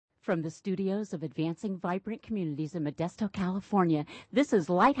From the studios of Advancing Vibrant Communities in Modesto, California, this is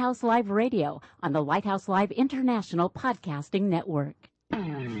Lighthouse Live Radio on the Lighthouse Live International Podcasting Network.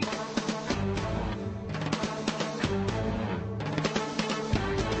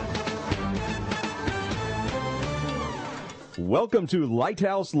 Welcome to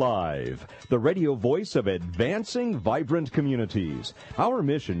Lighthouse Live, the radio voice of Advancing Vibrant Communities. Our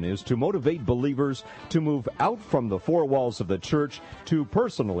mission is to motivate believers to move out from the four walls of the church to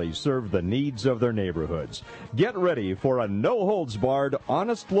personally serve the needs of their neighborhoods. Get ready for a no-holds-barred,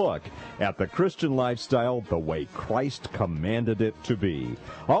 honest look at the Christian lifestyle the way Christ commanded it to be.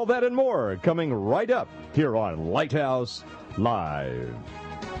 All that and more coming right up here on Lighthouse Live.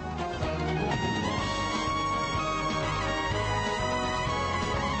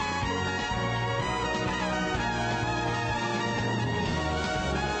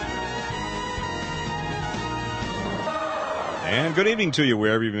 And good evening to you,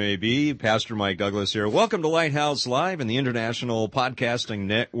 wherever you may be. Pastor Mike Douglas here. Welcome to Lighthouse Live and the International Podcasting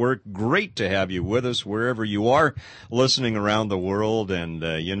Network. Great to have you with us wherever you are listening around the world. And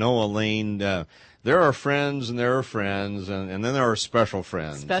Elaine, there are friends and there are friends, and then there are special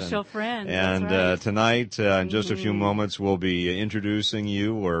friends. Special friends, and that's right. Tonight, in just a few moments, we'll be introducing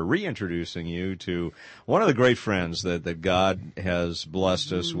you or reintroducing you to one of the great friends that God has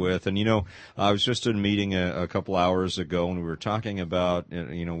blessed us with. And, I was just in a meeting a couple hours ago, and we were talking about,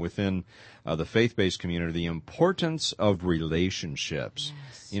 within the faith-based community, the importance of relationships.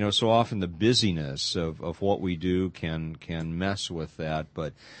 Yes. So often the busyness of what we do can mess with that,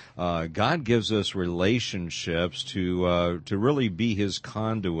 but God gives us relationships to really be His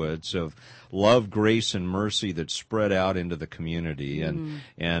conduits of love, grace, and mercy that spread out into the community. And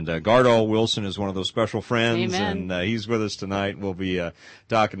Gardol Wilson is one of those special friends. Amen. And he's with us tonight. We'll be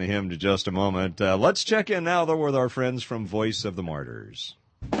talking to him in just a moment. Let's check in now, though, with our friends from Voice of the Martyrs.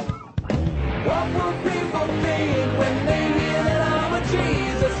 What will people think when they hear that I'm a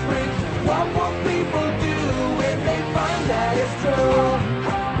Jesus freak? What will people do when they find that it's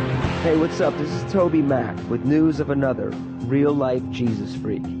true? Hey, what's up? This is Toby Mack with news of another real-life Jesus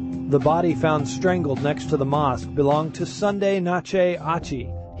freak. The body found strangled next to the mosque belonged to Sunday Nache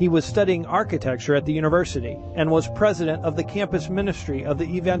Achi. He was studying architecture at the university and was president of the campus ministry of the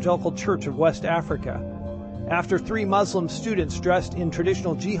Evangelical Church of West Africa. After 3 Muslim students dressed in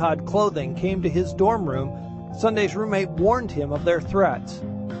traditional jihad clothing came to his dorm room, Sunday's roommate warned him of their threats.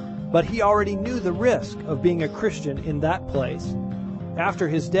 But he already knew the risk of being a Christian in that place. After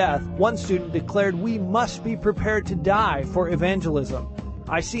his death, one student declared, "We must be prepared to die for evangelism.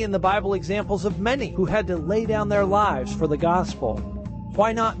 I see in the Bible examples of many who had to lay down their lives for the gospel.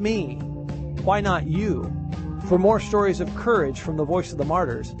 Why not me? Why not you?" For more stories of courage from the Voice of the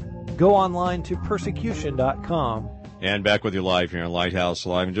Martyrs, go online to persecution.com. And back with you live here on Lighthouse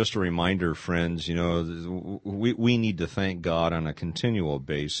Live. And just a reminder, friends, we need to thank God on a continual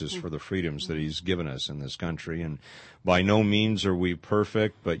basis for the freedoms that He's given us in this country. And by no means are we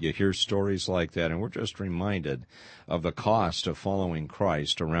perfect, but you hear stories like that, and we're just reminded of the cost of following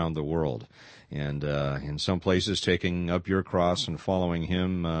Christ around the world. And in some places, taking up your cross and following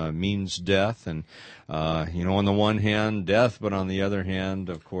Him means death. And, on the one hand, death, but on the other hand,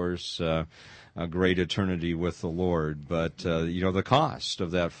 of course, a great eternity with the Lord. But, the cost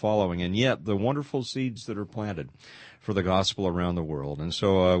of that following, and yet the wonderful seeds that are planted for the gospel around the world. And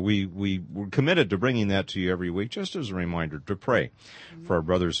so we're committed to bringing that to you every week, just as a reminder to pray for our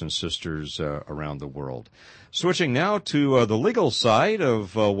brothers and sisters around the world. Switching now to the legal side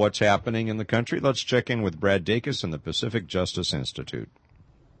of what's happening in the country, let's check in with Brad Dacus and the Pacific Justice Institute.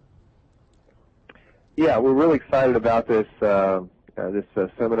 Yeah, we're really excited about this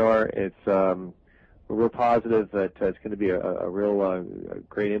seminar. It's we're real positive that it's going to be a real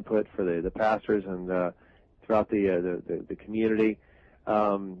great input for the pastors and throughout the community.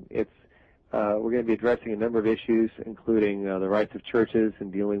 We're going to be addressing a number of issues, including the rights of churches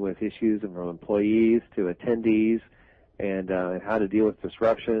and dealing with issues from employees to attendees, and how to deal with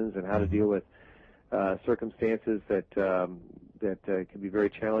disruptions and how to deal with circumstances that can be very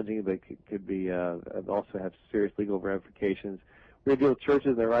challenging, but could be also have serious legal ramifications. We're going to deal with churches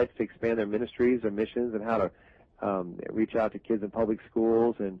and their rights to expand their ministries, their missions, and how to reach out to kids in public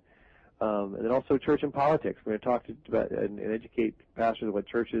schools, and then also church and politics. We're going to talk about and educate pastors on what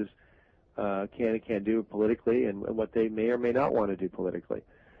churches can and can't do politically, and what they may or may not want to do politically.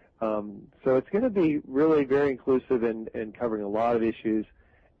 So it's going to be really very inclusive and covering a lot of issues.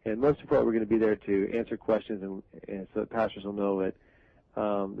 And most importantly, we're going to be there to answer questions, and so that pastors will know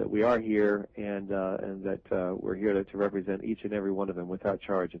that we are here and that we're here to represent each and every one of them without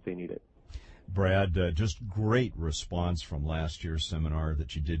charge if they need it. Brad, just great response from last year's seminar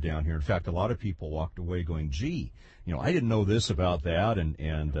that you did down here. In fact, a lot of people walked away going, gee, I didn't know this about that. And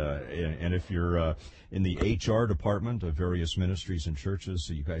if you're in the HR department of various ministries and churches,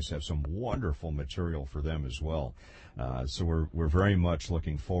 so you guys have some wonderful material for them as well. So we're very much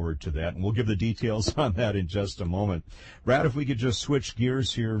looking forward to that, and we'll give the details on that in just a moment. Brad, if we could just switch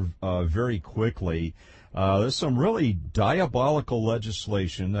gears here very quickly. There's some really diabolical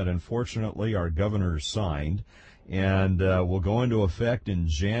legislation that unfortunately our governor signed and will go into effect in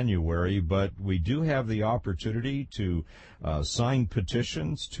January, but we do have the opportunity to sign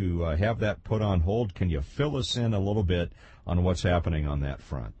petitions to have that put on hold. Can you fill us in a little bit on what's happening on that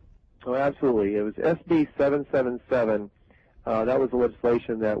front? Oh, absolutely. It was SB 777. That was the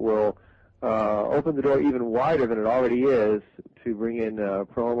legislation that will open the door even wider than it already is to bring in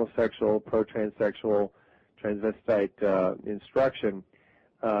pro-homosexual, pro-transsexual, transvestite instruction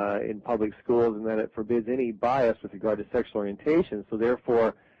in public schools, and that it forbids any bias with regard to sexual orientation. So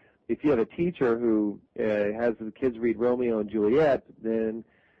therefore, if you have a teacher who has the kids read Romeo and Juliet, then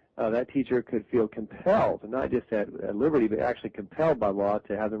that teacher could feel compelled, not just at liberty, but actually compelled by law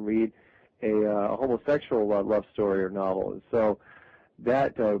to have them read a homosexual love story or novel. And so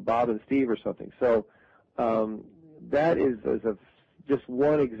that, Bob and Steve or something. So that is just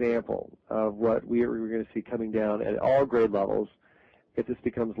one example of what we're going to see coming down at all grade levels if this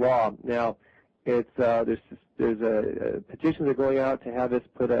becomes law. Now, there's petitions that are going out to have this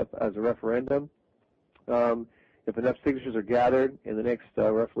put up as a referendum. If enough signatures are gathered in the next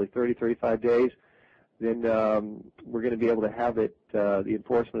roughly 35 days, then we're going to be able to have it, the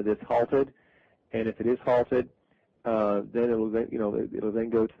enforcement of this halted. And if it is halted, then it'll then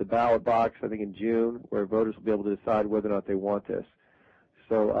go to the ballot box, I think in June, where voters will be able to decide whether or not they want this.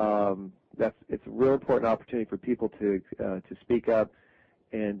 So it's a real important opportunity for people to speak up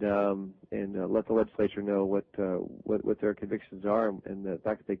and let the legislature know what their convictions are and the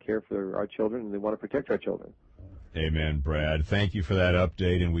fact that they care for our children and they want to protect our children. Amen, Brad. Thank you for that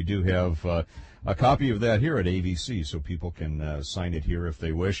update, and we do have a copy of that here at AVC, so people can sign it here if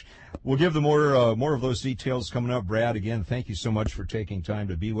they wish. We'll give them more of those details coming up. Brad, again, thank you so much for taking time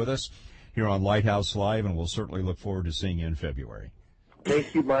to be with us here on Lighthouse Live, and we'll certainly look forward to seeing you in February.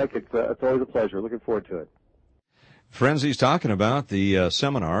 Thank you, Mike. It's always a pleasure. Looking forward to it. Friends, he's talking about the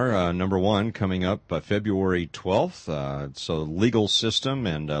seminar, number one, coming up February 12th. It's a legal system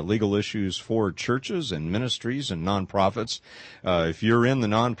and legal issues for churches and ministries and nonprofits. If you're in the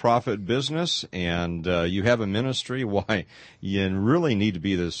nonprofit business and you have a ministry, why, you really need to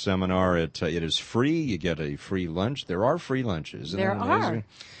be at this seminar. It is free. You get a free lunch. There are free lunches. There are.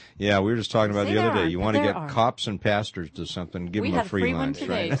 Yeah, we were just talking about the other day. You want to get are. cops and pastors to something, give them a free lunch. We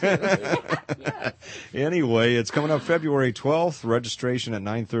had a free one today, too. Yes. Anyway, it's coming up February 12th, registration at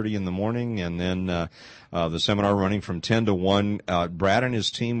 9:30 in the morning, and then the seminar running from 10 to 1. Brad and his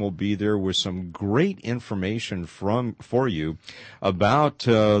team will be there with some great information for you about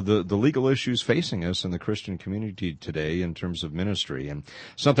the legal issues facing us in the Christian community today in terms of ministry. And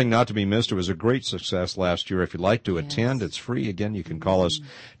something not to be missed, it was a great success last year. If you'd like to attend, it's free. Again, you can call us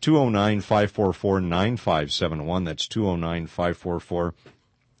 209-544-9571. That's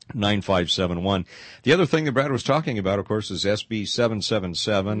 209-544-9571. The other thing that Brad was talking about, of course, is SB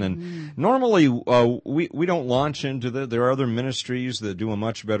 777. And normally we don't launch into there are other ministries that do a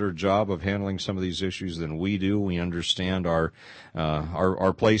much better job of handling some of these issues than we do. We understand our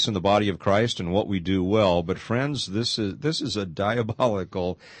place in the body of Christ and what we do well. But friends, this is a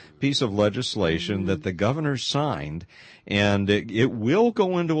diabolical piece of legislation that the governor signed, and it will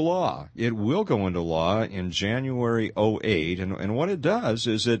go into law. It will go into law in January 08, and what it does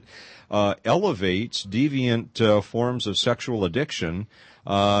is it elevates deviant forms of sexual addiction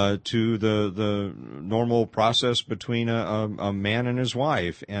to the normal process between a man and his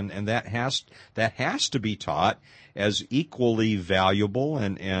wife, and that has to be taught as equally valuable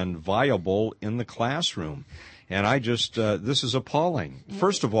and viable in the classroom. And this is appalling.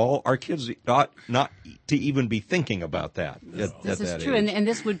 First of all, our kids ought not to even be thinking about that. This is true, and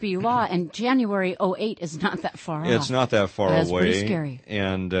this would be law, and January 08 is not that far off. It's not that far That's away. Pretty scary.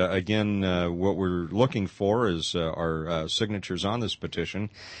 And again, what we're looking for is our signatures on this petition,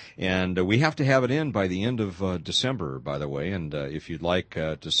 and we have to have it in by the end of December, by the way. And if you'd like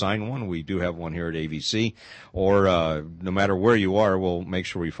to sign one, we do have one here at AVC, or no matter where you are, we'll make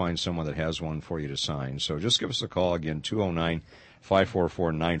sure we find someone that has one for you to sign. So just give us a call again,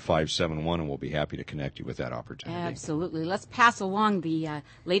 544-9571, and we'll be happy to connect you with that opportunity. Absolutely. Let's pass along the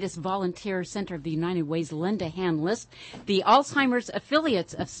latest Volunteer Center of the United Way's lend a hand list. The Alzheimer's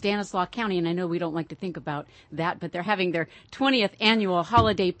affiliates of Stanislaus County, and I know we don't like to think about that, but they're having their 20th annual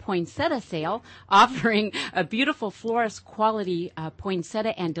holiday poinsettia sale, offering a beautiful florist quality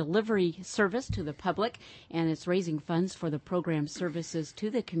poinsettia and delivery service to the public, and it's raising funds for the program services to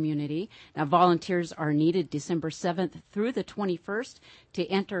the community. Now, volunteers are needed December 7th through the 21st to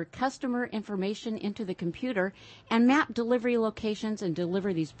enter customer information into the computer and map delivery locations and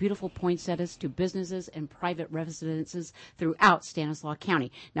deliver these beautiful poinsettias to businesses and private residences throughout Stanislaus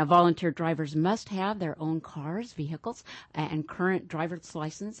County. Now, volunteer drivers must have their own cars, vehicles, and current driver's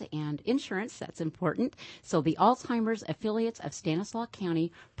license and insurance. That's important. So the Alzheimer's affiliates of Stanislaus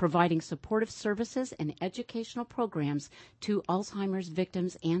County providing supportive services and educational programs to Alzheimer's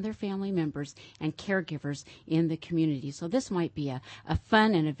victims and their family members and caregivers in the community. So this might be a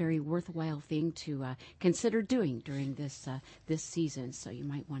fun and a very worthwhile thing to consider doing during this season. So you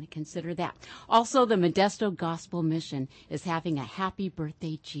might want to consider that. Also, the Modesto Gospel Mission is having a Happy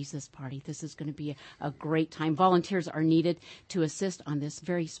Birthday Jesus Party. This is going to be a great time. Volunteers are needed to assist on this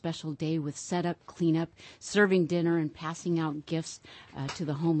very special day with setup, cleanup, serving dinner, and passing out gifts to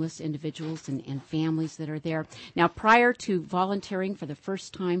the homeless individuals and families that are there. Now, prior to volunteering for the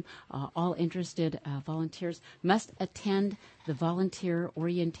first time, all interested volunteers must attend the volunteer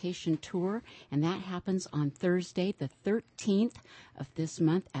orientation tour, and that happens on Thursday, the 13th of this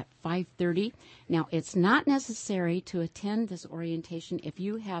month at 5:30. Now, it's not necessary to attend this orientation if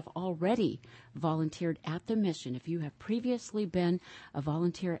you have already volunteered at the mission. If you have previously been a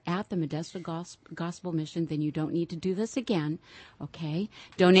volunteer at the Modesto Gospel Mission, then you don't need to do this again, okay?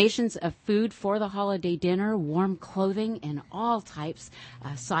 Donations of food for the holiday dinner, warm clothing in all types,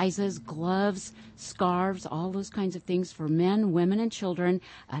 sizes, gloves, scarves, all those kinds of things for men, women, and children,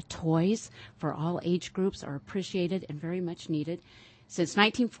 toys for all age groups are appreciated and very much needed. Since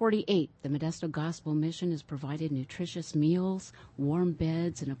 1948, the Modesto Gospel Mission has provided nutritious meals, warm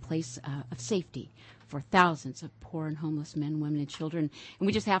beds, and a place of safety for thousands of poor and homeless men, women, and children. And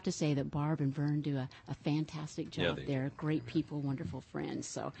we just have to say that Barb and Vern do a fantastic job. They're great people, wonderful friends.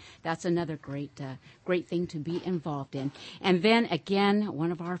 So that's another great thing to be involved in. And then, again,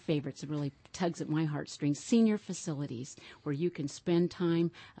 one of our favorites that really tugs at my heartstrings, senior facilities, where you can spend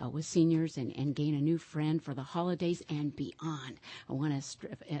time with seniors and gain a new friend for the holidays and beyond. I want to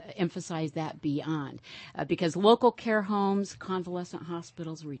emphasize that beyond. Because local care homes, convalescent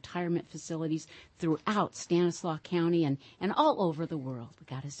hospitals, retirement facilities throughout Stanislaus County and all over the world, we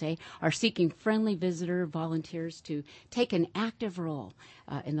got to say, are seeking friendly visitor volunteers to take an active role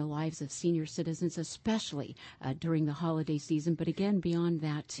in the lives of senior citizens, especially during the holiday season, but again, beyond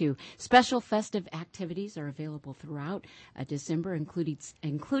that too. Special festive activities are available throughout December,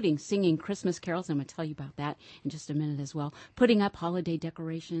 including singing Christmas carols. I'm going to tell you about that in just a minute as well. Putting up holiday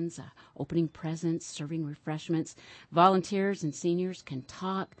decorations, opening presents, serving refreshments. Volunteers and seniors can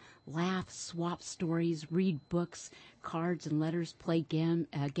talk, laugh, swap stories, read books, cards and letters, play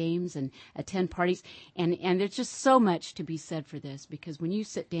games, and attend parties. And there's just so much to be said for this, because when you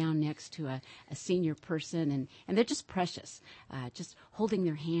sit down next to a senior person, and they're just precious, just holding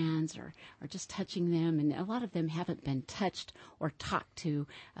their hands or just touching them, and a lot of them haven't been touched or talked to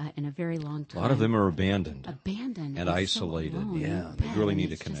in a very long time. A lot of them are abandoned and isolated. So yeah, they really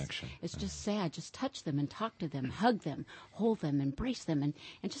need a connection. It's just sad. Just touch them and talk to them, hug them, hold them, embrace them, and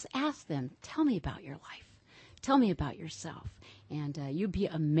just ask them, tell me about your life. Tell me about yourself. And you'd be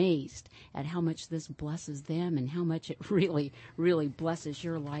amazed at how much this blesses them and how much it really, really blesses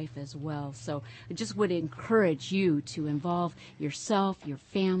your life as well. So I just would encourage you to involve yourself, your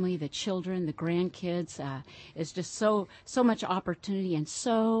family, the children, the grandkids. It's just so much opportunity and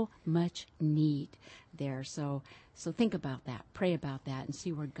so much need there. So think about that, pray about that, and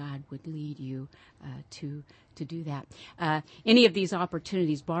see where God would lead you to do that. Any of these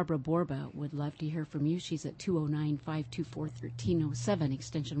opportunities, Barbara Borba would love to hear from you. She's at 209-524-1307,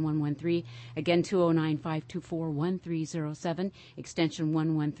 extension 113. Again, 209-524-1307, extension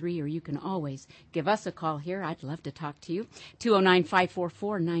 113, or you can always give us a call here. I'd love to talk to you.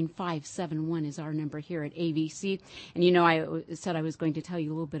 209-544-9571 is our number here at AVC. And you know, I said I was going to tell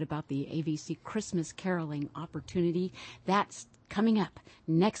you a little bit about the AVC Christmas caroling opportunity. That's coming up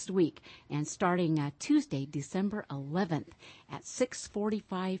next week and starting Tuesday, December 11th at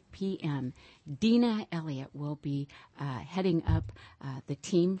 6:45 p.m. Dina Elliott will be heading up the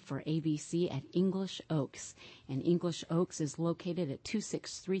team for ABC at English Oaks. And English Oaks is located at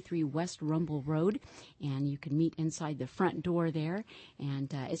 2633 West Rumble Road, and you can meet inside the front door there.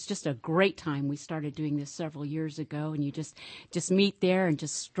 And it's just a great time. We started doing this several years ago, and you just meet there and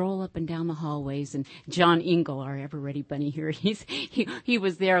just stroll up and down the hallways. And John Ingle, our ever-ready bunny here, he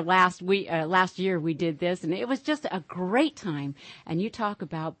was there last year we did this, and it was just a great time. And you talk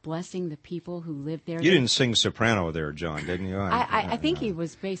about blessing the people who live there. You didn't sing soprano there, John, didn't you? I think he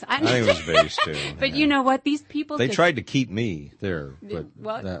was bass. I think it was bass, too. But you know what? These people... They tried to keep me there. But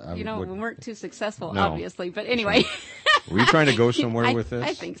we weren't too successful, no. Obviously. But anyway... Were you trying to go somewhere with this?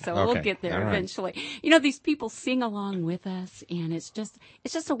 I think so. Okay. We'll get there All right. eventually. You know, these people sing along with us, and it's just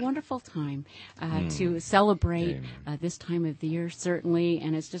a wonderful time to celebrate this time of the year, certainly,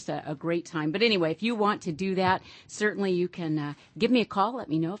 and it's just a great time. But anyway, if you want to do that, certainly you can give me a call. Let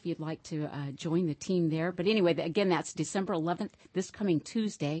me know if you'd like to join the team there. But anyway, again, that's December 11th, this coming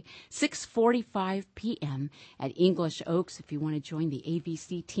Tuesday, 6:45 p.m. at English Oaks if you want to join the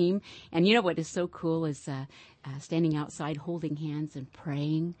ABC team. And you know what is so cool is standing outside holding hands and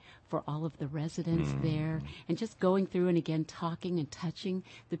praying for all of the residents there, and just going through and again talking and touching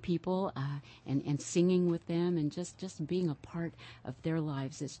the people and singing with them, and just being a part of their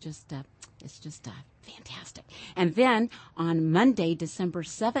lives. It's just fantastic. And then on Monday, December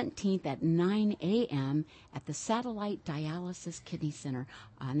 17th at 9 a.m. at the Satellite Dialysis Kidney Center,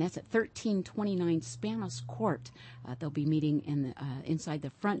 and that's at 1329 Spanos Court. They'll be meeting inside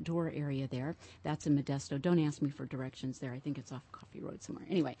the front door area there. That's in Modesto. Don't ask me for directions there. I think it's off Coffee Road somewhere.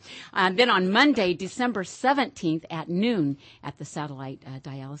 Anyway, then on Monday, December 17th at noon at the Satellite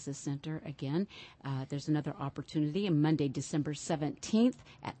Dialysis Center again, there's another opportunity. And Monday, December 17th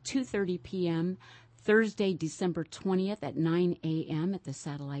at 2:30 p.m., Thursday, December 20th at 9 a.m. at the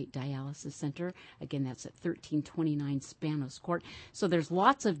Satellite Dialysis Center. Again, that's at 1329 Spanos Court. So there's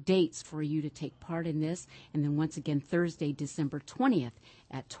lots of dates for you to take part in this. And then once again, Thursday, December 20th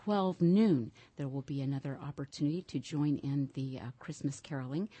at 12 noon, there will be another opportunity to join in the Christmas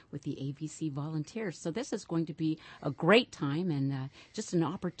caroling with the ABC volunteers. So this is going to be a great time, and just an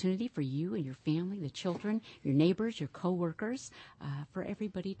opportunity for you and your family, the children, your neighbors, your coworkers, for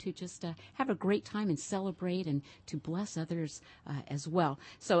everybody to just have a great time and celebrate and to bless others as well.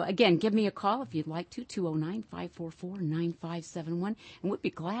 So again, give me a call if you'd like to, 209-544-9571, and we'd be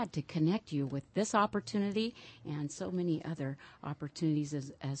glad to connect you with this opportunity and so many other opportunities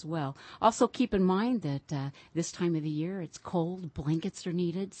as well. Also keep in mind that this time of the year it's cold, blankets are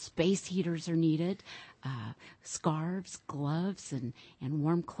needed, space heaters are needed, scarves, gloves, and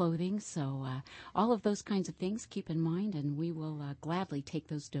warm clothing. So all of those kinds of things keep in mind, and we will gladly take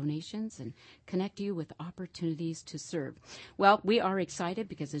those donations and connect you with opportunities to serve. Well, we are excited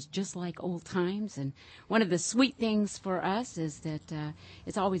because it's just like old times, and one of the sweet things for us is that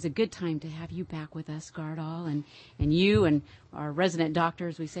it's always a good time to have you back with us, Gardol, and you and our resident doctor,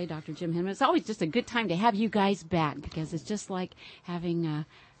 as we say, Dr. Jim Hinman. It's always just a good time to have you guys back, because it's just like having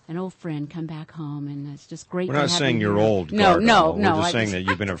an old friend come back home, and it's just great. We're not saying you're old. No. We're just saying that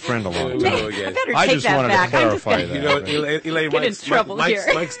you've been a friend a long time. I better I take just that wanted back. to clarify that. You know, Elaine, Get in trouble here.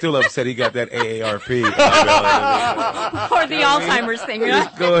 Mike's still upset he got that AARP. Or the Alzheimer's thing.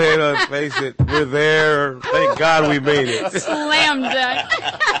 Just go ahead and face it. We're there. Thank God we made it. Slam dunk.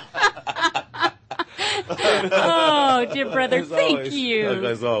 Oh, dear brother, thank you.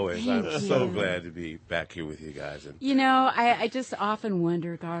 As always, Thank I'm so you. glad to be back here with you guys. And You know, I just often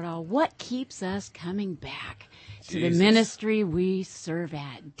wonder, Gardol, what keeps us coming back to the Jesus. ministry we serve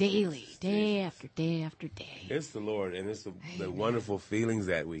at daily, day after day after day. it's the Lord, and it's the wonderful feelings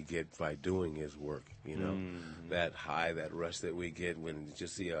that we get by doing His work. You know, that high, that rush that we get when you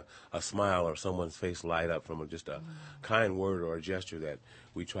just see a smile or someone's face light up from just a kind word or a gesture that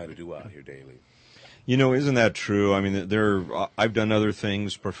we try to do out here daily. You know, isn't that true? I mean, I've done other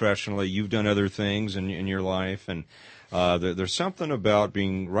things professionally. You've done other things in your life, and there's something about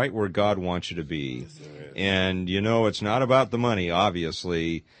being right where God wants you to be. Yes, there is. And you know, it's not about the money,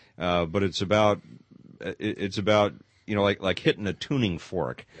 obviously, but it's about you know, like hitting a tuning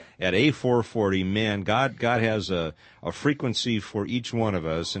fork at A440. Man, God has a frequency for each one of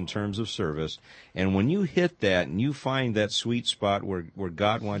us in terms of service, and when you hit that and you find that sweet spot where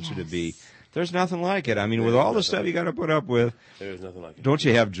God wants you to be. There's nothing like it. I mean, with all the stuff you got to put up with, There's nothing like it. don't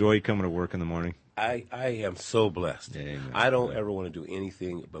you have joy coming to work in the morning? I am so blessed. Amen. I don't ever want to do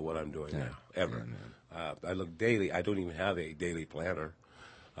anything but what I'm doing now, ever. Amen. I look daily. I don't even have a daily planner.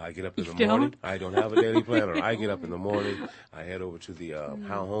 I get up in the morning. I don't have a daily planner. I get up in the morning. I head over to the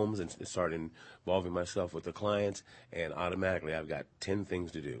homes and start involving myself with the clients, and automatically I've got 10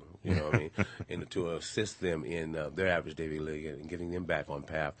 things to do. You know what I mean? And to assist them in their average daily living and getting them back on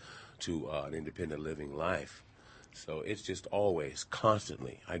path to an independent living life. So it's just always,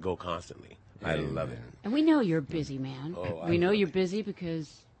 constantly. I go constantly. I love it. And we know you're a busy man. Oh, we know you're busy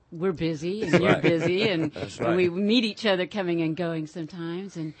because we're busy and you're busy, and, and we meet each other coming and going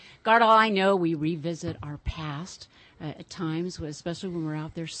sometimes. And Gardol, I know we revisit our past at times, especially when we're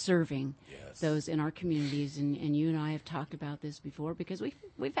out there serving those in our communities. And you and I have talked about this before because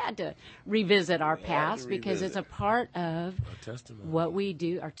we've had to revisit our past because it's a part of what we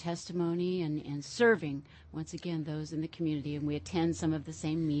do, our testimony, and serving, once again, those in the community. And we attend some of the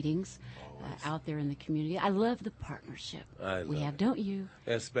same meetings out there in the community. I love the partnership we have, don't you?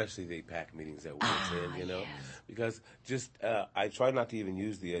 Especially the PAC meetings that we attend, you know, because just I try not to even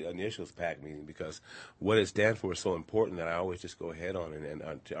use the initials PAC meeting because what it stands for is so important that I always just go ahead on and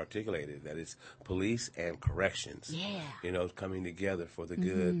articulate it, that it's police and corrections, you know, coming together for the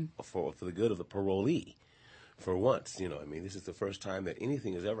good, for the good of the parolee. For once, you know, I mean, this is the first time that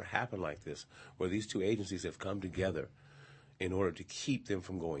anything has ever happened like this, where these two agencies have come together in order to keep them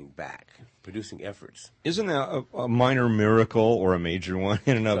from going back, producing efforts. Isn't that a minor miracle or a major one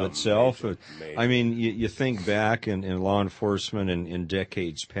in and of itself? Major. I mean, you think back in law enforcement in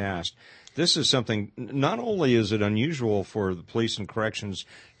decades past, this is something, not only is it unusual for the police and corrections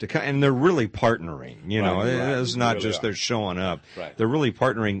to come, and they're really partnering, you know, it's not really just they're showing up. Right. They're really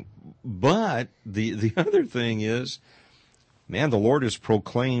partnering. But the other thing is, man, the Lord is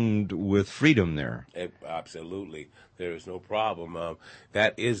proclaimed with freedom there. Absolutely. There is no problem.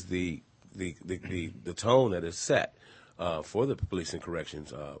 That is the tone that is set for the police and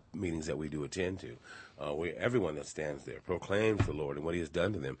corrections meetings that we do attend to. Where everyone that stands there proclaims the Lord and what He has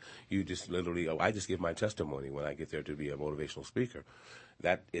done to them. You just literally, I just give my testimony when I get there to be a motivational speaker.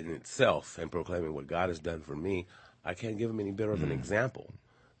 That in itself, and proclaiming what God has done for me, I can't give them any better of an example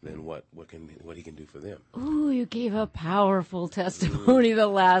than what He can do for them. Ooh, you gave a powerful testimony the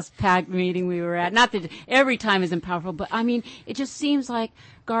last PAC meeting we were at. Not that every time isn't powerful, but I mean, it just seems like,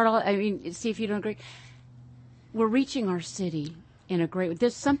 Gardol, I mean, see if you don't agree, we're reaching our city in a great way.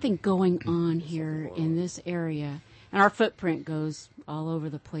 There's something going on here in this area, and our footprint goes all over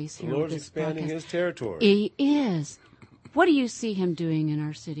the place here. The Lord's expanding His territory. He is. What do you see Him doing in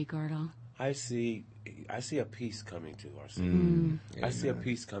our city, Gardol? I see a peace coming to our city. I see a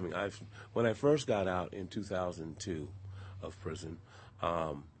peace coming. When I first got out in 2002 of prison,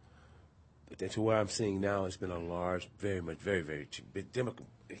 to where I'm seeing now, it's been a large, very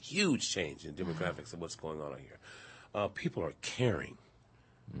huge change in demographics of what's going on here. People are caring,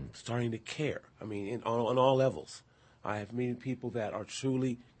 starting to care. I mean, on all levels. I have met people that are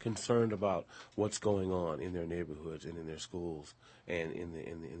truly concerned about what's going on in their neighborhoods and in their schools and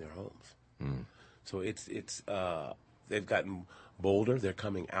in their homes. So it's they've gotten bolder. They're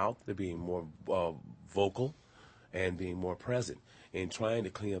coming out. They're being more vocal and being more present in trying to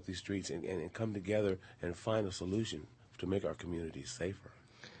clean up these streets and come together and find a solution to make our communities safer.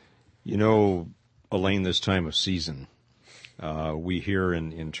 You know, Elaine, this time of season, we hear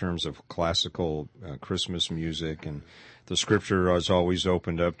in terms of classical Christmas music, and the scripture is always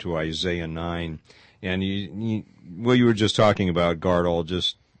opened up to Isaiah 9. And you were just talking about,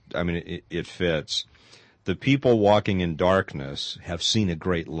 Gardol, it fits. The people walking in darkness have seen a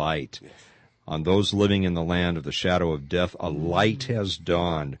great light. Yes. On those living in the land of the shadow of death, a light has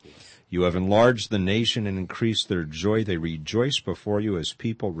dawned. Yes. You have enlarged the nation and increased their joy. They rejoice before you as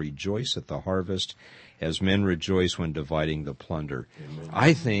people rejoice at the harvest, as men rejoice when dividing the plunder. Amen.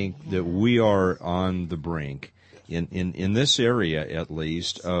 I think that we are on the brink, in this area at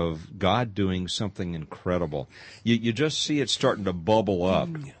least, of God doing something incredible. You just see it starting to bubble up.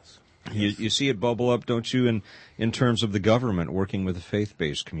 Yes. You see it bubble up, don't you, in terms of the government working with the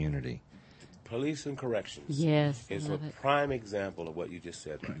faith-based community? Police and corrections. Yes, is a prime example of what you just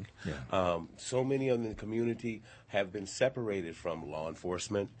said, Mike. Yeah. So many of the community have been separated from law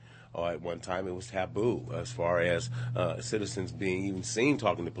enforcement. At one time, it was taboo as far as citizens being even seen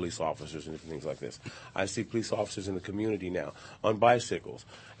talking to police officers and different things like this. I see police officers in the community now on bicycles,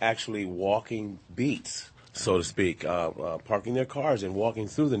 actually walking beats, so to speak, parking their cars and walking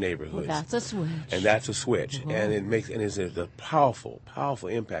through the neighborhoods. Well, that's a switch. And that's a switch. Whoa. And it's a powerful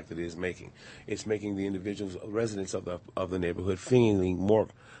impact that it is making. It's making the individuals, residents of the neighborhood, feeling more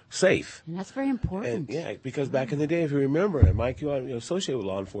safe. And that's very important. And, because back in the day, if you remember, and Mike, you are associated with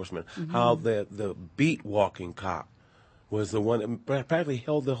law enforcement, how the beat walking cop was the one that practically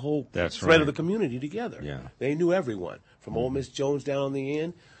held the whole That's thread right. of the community together. Yeah. They knew everyone, from old Miss Jones down on the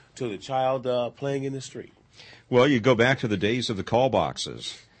end to the child playing in the street. Well, you go back to the days of the call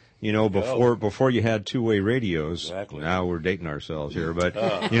boxes. You know, before you had two-way radios. Exactly. Now we're dating ourselves here, but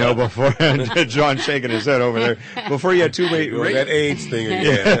you know, before John's shaking his head over there. Before you had two-way That age thing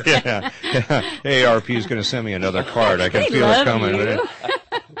again. yeah. ARP is going to send me another card. I can feel it coming.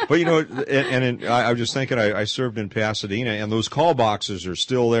 But you know, I was just thinking. I served in Pasadena, and those call boxes are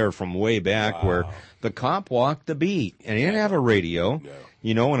still there from way back, where the cop walked the beat, and he didn't have a radio. No.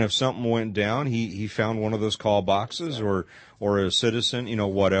 You know, and if something went down, he found one of those call boxes or a citizen, you know,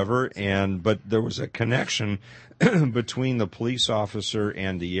 whatever. But there was a connection between the police officer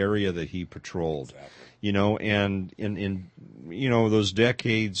and the area that he patrolled. Exactly. You know, and in you know, those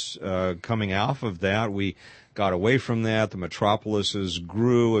decades coming off of that, we got away from that. The metropolises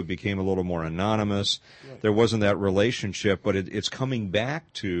grew. It became a little more anonymous. Right. There wasn't that relationship, but it's coming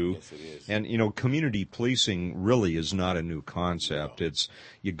back to, yes, it is. And, you know, community policing really is not a new concept. No. It's,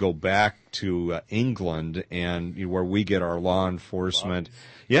 you go back to England and where we get our law enforcement.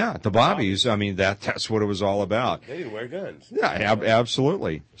 Yeah, the bobbies. I mean, that's what it was all about. They didn't wear guns. Yeah,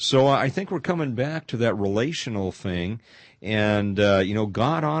 absolutely. So I think we're coming back to that relational thing. And, you know,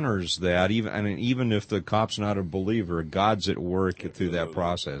 God honors that. Even if the cop's not a believer, God's at work through that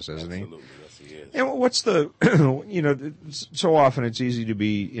process, isn't he? Absolutely, yes, he is. And what's the, you know, so often it's easy to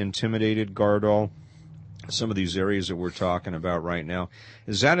be intimidated, Gardol. Some of these areas that we're talking about right now.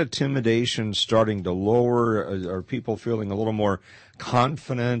 Is that intimidation starting to lower? Are people feeling a little more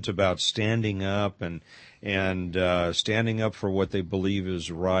confident about standing up and standing up for what they believe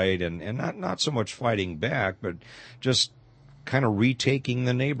is right and not so much fighting back, but just kind of retaking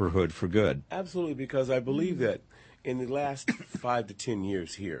the neighborhood for good? Absolutely, because I believe that in the last 5 to 10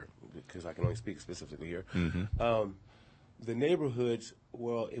 years here, because I can only speak specifically here, the neighborhoods,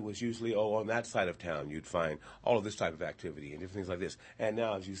 well, it was usually, on that side of town, you'd find all of this type of activity and different things like this. And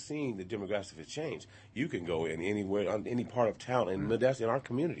now, as you've seen, the demographics have changed. You can go in anywhere, on any part of town, in our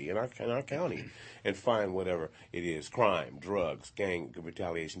community, in our county, and find whatever it is, crime, drugs, gang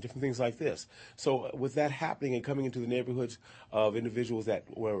retaliation, different things like this. So with that happening and coming into the neighborhoods of individuals that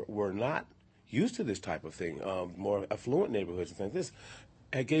were not used to this type of thing, more affluent neighborhoods and things like this,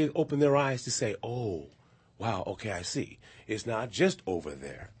 it opened their eyes to say, oh, wow, okay, I see. It's not just over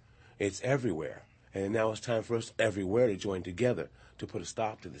there. It's everywhere. And now it's time for us everywhere to join together to put a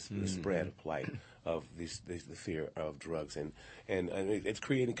stop to this spread of plight of the fear of drugs. And it's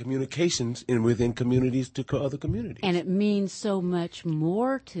creating communications within communities to other communities. And it means so much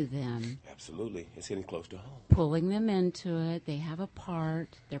more to them. Absolutely. It's hitting close to home. Pulling them into it. They have a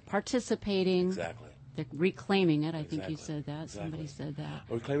part. They're participating. Exactly. They're reclaiming it. I think you Exactly. said that. Exactly. Somebody said that.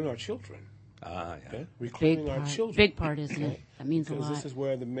 We're reclaiming our children. Yeah. Okay? Reclaiming our children. Big part, isn't it? That means a lot. Because this is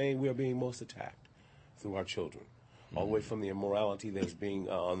where we are being most attacked, through our children. All the way from the immorality that's being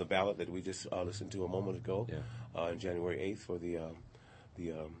on the ballot that we just listened to a moment ago, on January 8th for the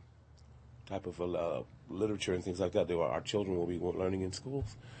type of literature and things like that our children will be learning in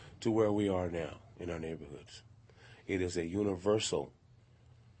schools, to where we are now in our neighborhoods. It is a universal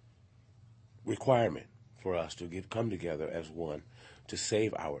requirement for us to come together as one to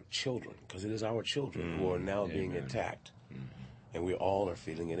save our children, because it is our children who are now being attacked. And we all are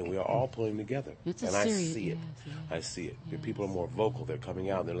feeling it, and we are all pulling together. I see it. Yes. I see it. Yes. People are more vocal. They're coming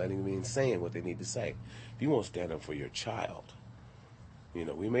out. They're letting me in, saying what they need to say. If you won't stand up for your child,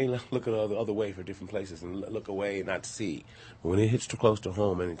 we may look at the other way for different places and look away and not see. But when it hits too close to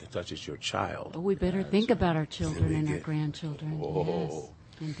home and it touches your child, we better think about our children and our grandchildren. Whoa. Yes.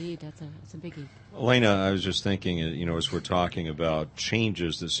 Indeed, that's a biggie. Elena, I was just thinking, as we're talking about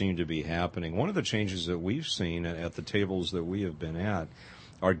changes that seem to be happening, one of the changes that we've seen at the tables that we have been at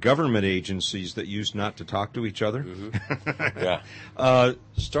are government agencies that used not to talk to each other,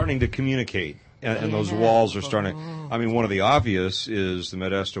 starting to communicate. And those walls are starting. I mean, one of the obvious is the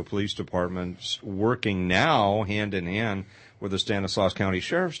Modesto Police Department working now hand in hand with the Stanislaus County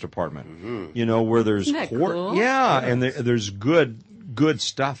Sheriff's Department. Where there's Isn't that cool? and there's good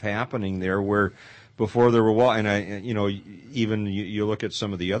stuff happening there, where before there were even you look at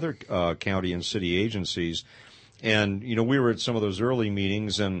some of the other county and city agencies, and we were at some of those early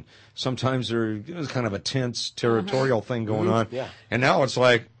meetings, and sometimes there was kind of a tense territorial thing going on, and now it's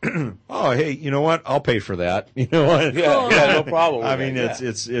like, oh, hey, you know what, I'll pay for that, no problem. I mean,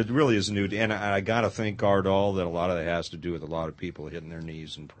 it really is new, and I got to think, Gardol, that a lot of that has to do with a lot of people hitting their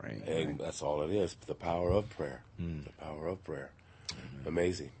knees and praying. And that's all it is, the power of prayer. The power of prayer.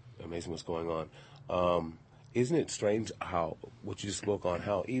 Amazing what's going on. isn't it strange how, what you just spoke on,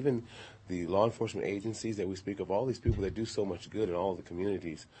 how even the law enforcement agencies that we speak of, all these people that do so much good in all the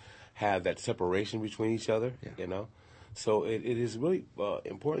communities, have that separation between each other, you know? So it is really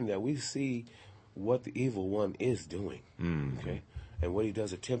important that we see what the evil one is doing, okay? And what he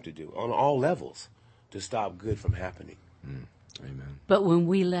does attempt to do on all levels to stop good from happening. Amen. But when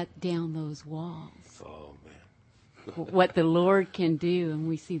we let down those walls, Oh, man. what the Lord can do, and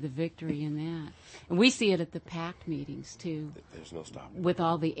we see the victory in that. And we see it at the PACT meetings, too. There's no stopping. With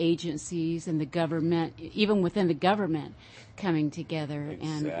all the agencies and the government, even within the government, coming together.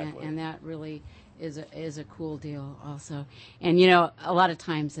 Exactly. And that really is a cool deal also. And, you know, a lot of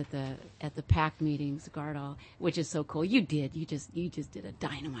times at the PACT meetings, Gardol, which is so cool, you just did a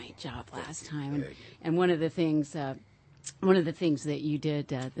dynamite job last time. And one of the things that you did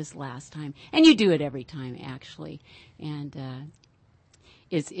this last time, and you do it every time actually, and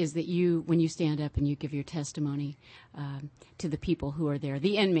is that you, when you stand up and you give your testimony to the people who are there,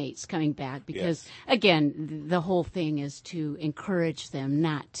 the inmates coming back, because again, the whole thing is to encourage them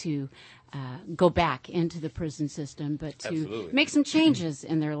not to go back into the prison system, but to make some changes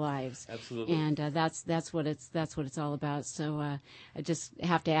in their lives. Absolutely. And that's what it's all about. So I just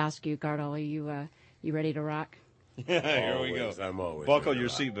have to ask you, Gardol, are you ready to rock? Here we go. I'm always Buckle ready your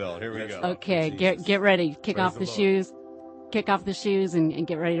to rock. seatbelt. Here we go. Okay, get ready. Kick off the shoes. Kick off the shoes and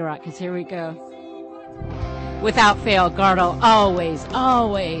get ready to rock, because here we go. Without fail, Gardol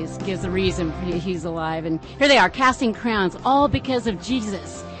always gives a reason for he's alive. And here they are, casting crowns, all because of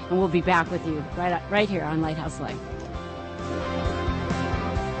Jesus. And we'll be back with you right here on Lighthouse Live.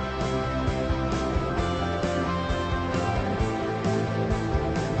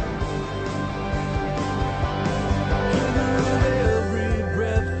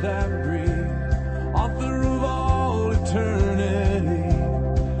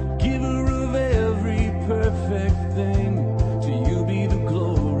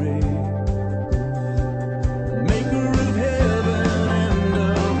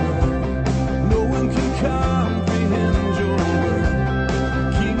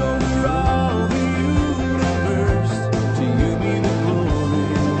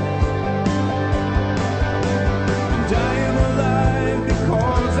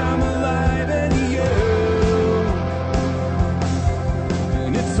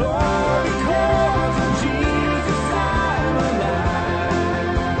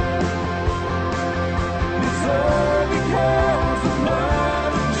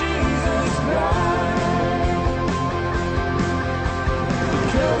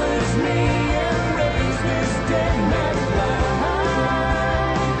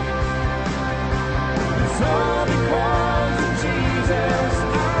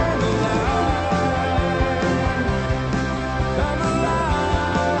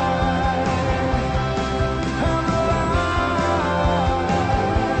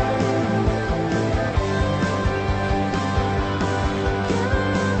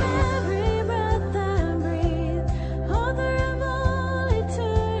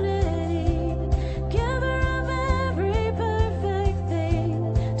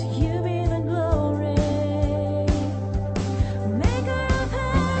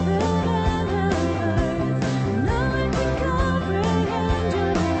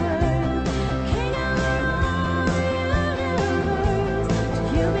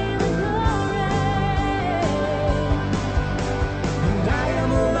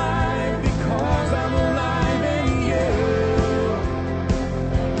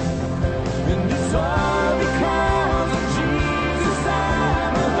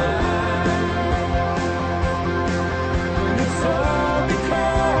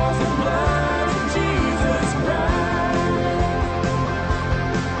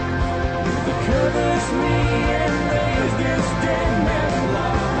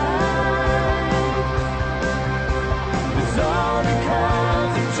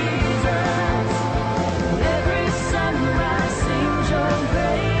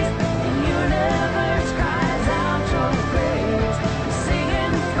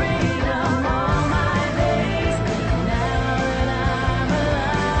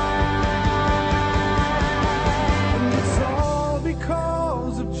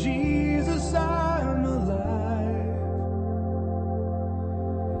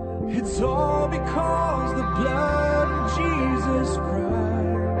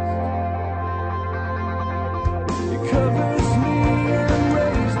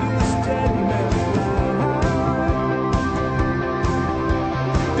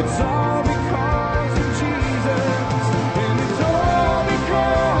 It's all because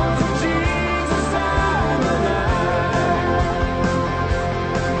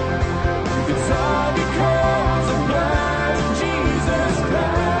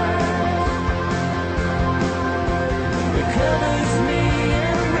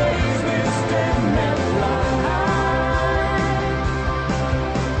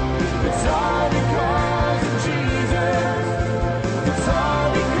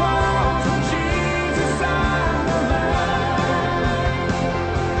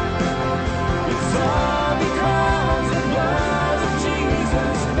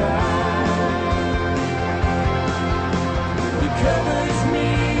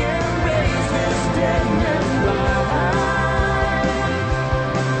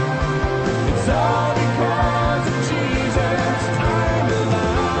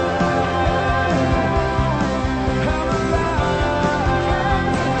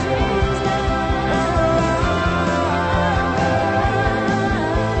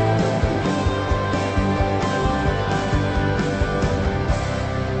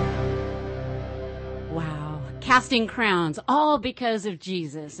casting crowns, all because of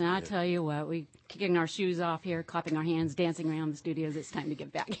Jesus. And I tell you what, we kicking our shoes off here, clapping our hands, dancing around the studios. It's time to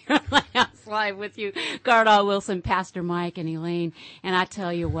get back here on Lighthouse Live with you, Gardol Wilson, Pastor Mike, and Elaine. And I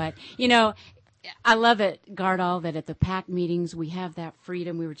tell you what, I love it, Gardol, that at the PAC meetings we have that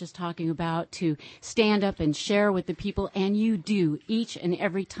freedom we were just talking about to stand up and share with the people, and you do each and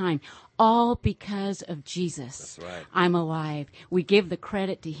every time. All because of Jesus. That's right. I'm alive. We give the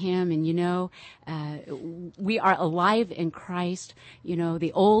credit to him, and we are alive in Christ.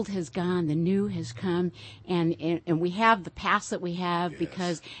 The old has gone, the new has come, and we have the past that we have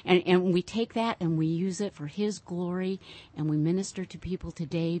because and we take that and we use it for his glory, and we minister to people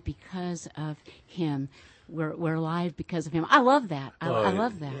today because of him. We're alive because of him. I love that. I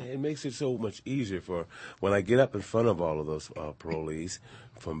love that. It makes it so much easier for when I get up in front of all of those parolees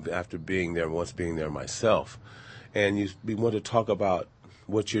from after being there, once being there myself, and you want to talk about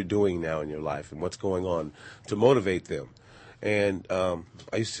what you're doing now in your life and what's going on to motivate them. And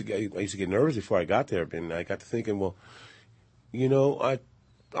I used to get nervous before I got there, and I got to thinking, well,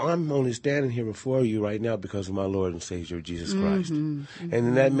 I'm only standing here before you right now because of my Lord and Savior Jesus Christ, and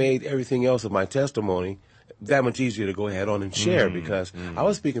then that made everything else of my testimony that much easier to go ahead on and share because I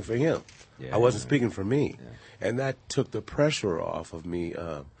was speaking for him. I wasn't speaking for me. And that took the pressure off of me,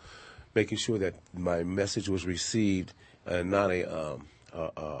 making sure that my message was received not a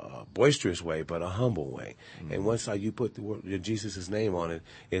boisterous way, but a humble way. And once you put the word Jesus' name on it,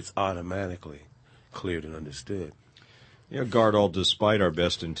 it's automatically cleared and understood. Gardol, despite our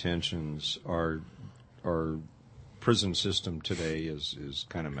best intentions, our prison system today is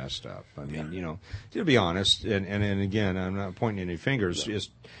kind of messed up. I mean, to be honest, and again, I'm not pointing any fingers. No.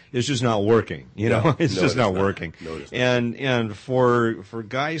 It's just not working. It's just not working. No, it's not. And for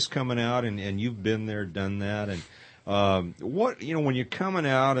guys coming out, and you've been there, done that, and when you're coming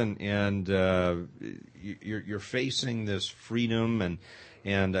out and you're facing this freedom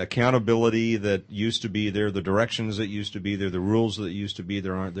and accountability that used to be there, the directions that used to be there, the rules that used to be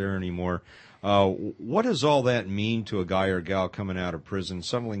there aren't there anymore. What does all that mean to a guy or gal coming out of prison,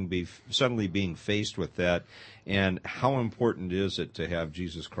 suddenly being faced with that, and how important is it to have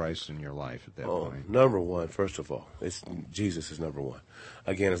Jesus Christ in your life at that point? Number one, first of all, Jesus is number one.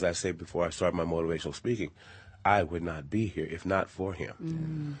 Again, as I said before I start my motivational speaking, I would not be here if not for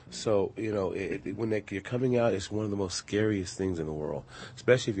him. So, when you're coming out, it's one of the most scariest things in the world,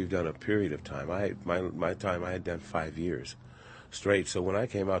 especially if you've done a period of time. My time, I had done 5 years straight. So when I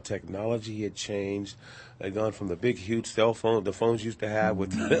came out, technology had changed. I'd gone from the big, huge cell phone, the phones used to have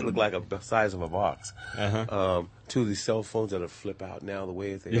that looked like the size of a box, to the cell phones that are flip out now the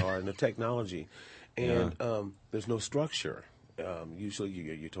way that they are, and the technology. And there's no structure. Usually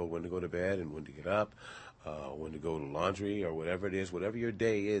you're told when to go to bed and when to get up. When to go to laundry or whatever it is, whatever your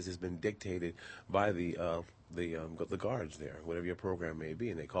day is, has been dictated by the guards there, whatever your program may be,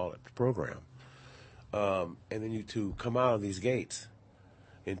 and they call it the program. And then you to come out of these gates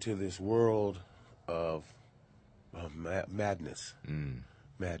into this world of madness,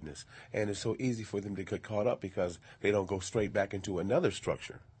 madness, and it's so easy for them to get caught up because they don't go straight back into another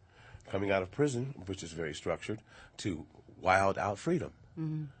structure. Coming out of prison, which is very structured, to wild out freedom.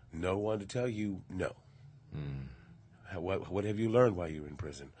 No one to tell you no. What have you learned while you're in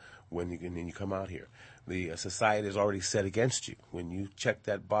prison? When you come out here, the society is already set against you. When you check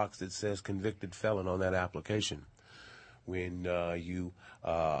that box that says convicted felon on that application, when the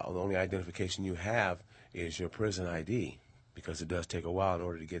only identification you have is your prison ID, because it does take a while in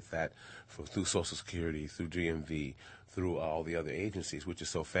order to get that through Social Security, through DMV, through all the other agencies, which is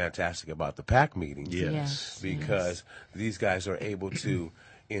so fantastic about the PAC meetings. Because these guys are able to,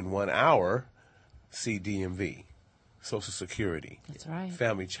 in 1 hour, see DMV, Social Security, that's right,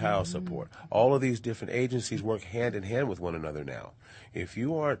 Family Child Support. All of these different agencies work hand in hand with one another now. If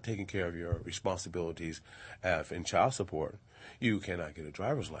you aren't taking care of your responsibilities in child support, you cannot get a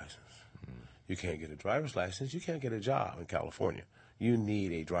driver's license. You can't get a driver's license, you can't get a job in California. You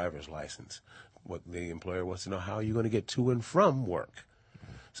need a driver's license. What the employer wants to know, how are you going to get to and from work?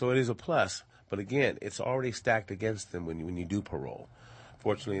 So it is a plus, but again, it's already stacked against them when you do parole.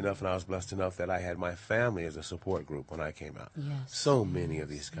 Fortunately enough, and I was blessed enough that I had my family as a support group when I came out. So many of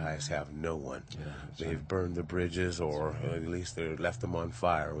these guys have no one. They've burned the bridges, or at least they left them on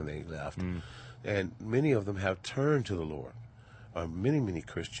fire when they left. And many of them have turned to the Lord. Many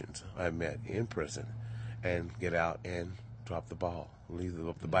Christians I met in prison and get out and drop the ball.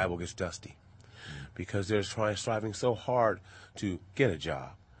 The Bible gets dusty because they're striving so hard to get a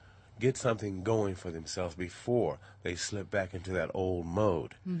job, get something going for themselves before they slip back into that old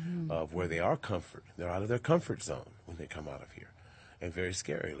mode of where they are comfort. They're out of their comfort zone when they come out of here, and very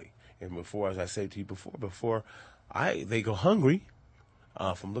scarily. And before, as I said to you before, They go hungry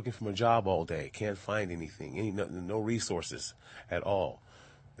from looking for a job all day, can't find anything, no resources at all.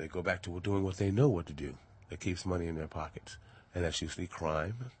 They go back to doing what they know what to do. That keeps money in their pockets, and that's usually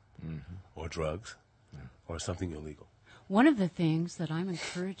crime, or drugs, or something illegal. One of the things that I'm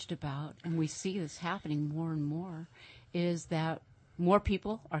encouraged about, and we see this happening more and more, is that more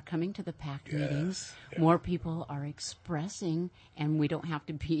people are coming to the PAC meetings. Yeah. More people are expressing, and we don't have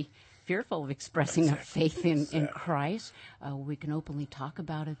to be fearful of expressing a faith in Christ. We can openly talk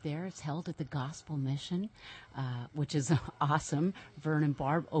about it there. It's held at the Gospel Mission, which is awesome. Vern and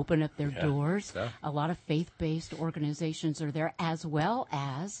Barb open up their doors. Yeah. A lot of faith-based organizations are there, as well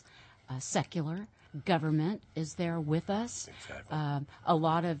as secular. Government is there with us. Exactly. A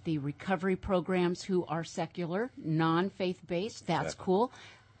lot of the recovery programs who are secular, non-faith-based, that's cool.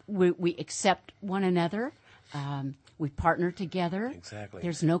 We accept one another. We partner together. Exactly.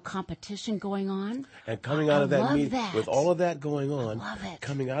 There's no competition going on. And coming out of that meeting, with all of that going on, I love it.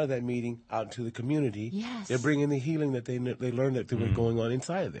 Coming out of that meeting out into the community, yes. They're bringing the healing that they learned that was going on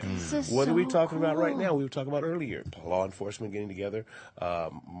inside of there. What are we talking about right now? We were talking about earlier, law enforcement getting together.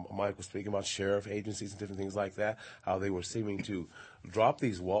 Mike was speaking about sheriff agencies and different things like that, how they were seeming to drop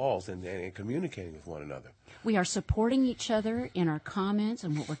these walls and communicating with one another. We are supporting each other in our comments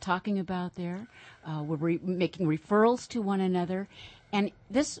and what we're talking about there. We're making referrals to one another. And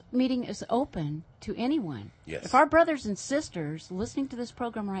this meeting is open to anyone. Yes. If our brothers and sisters listening to this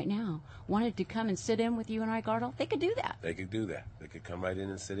program right now wanted to come and sit in with you and I, Gardol, they could do that. They could do that. They could come right in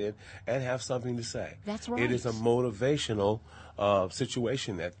and sit in and have something to say. That's right. It is a motivational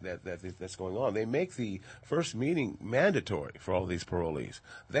situation that's going on. They make the first meeting mandatory for all these parolees.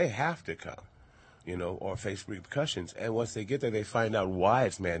 They have to come, or face repercussions. And once they get there, they find out why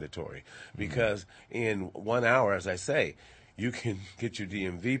it's mandatory. Because in 1 hour, as I say, you can get your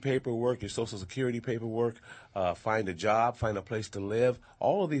DMV paperwork, your Social Security paperwork, find a job, find a place to live,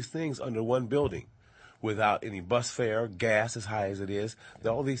 all of these things under one building without any bus fare, gas as high as it is.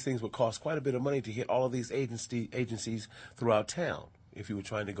 All these things would cost quite a bit of money to hit all of these agencies throughout town if you were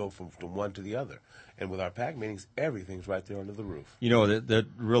trying to go from one to the other. And with our PAC meetings, everything's right there under the roof. That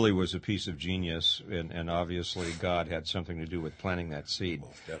really was a piece of genius, and obviously God had something to do with planting that seed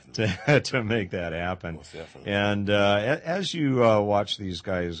to make that happen. Most definitely. And as you watch these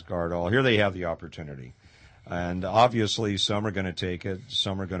guys, Gardol, here they have the opportunity. And obviously some are going to take it,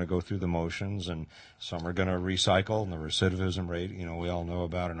 some are going to go through the motions, and some are going to recycle, and the recidivism rate, we all know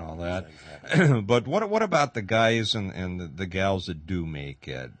about and all that. Exactly. But what about the guys and the gals that do make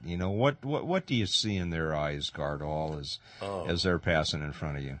it? What do you see in their eyes, Gardol, as they're passing in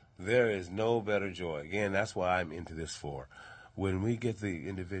front of you? There is no better joy. Again, that's why I'm into this for. When we get the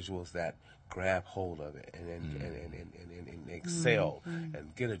individuals that grab hold of it and excel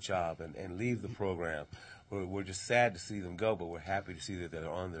and get a job and leave the program, we're just sad to see them go, but we're happy to see that they're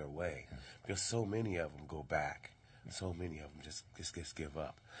on their way. Because so many of them go back. So many of them just give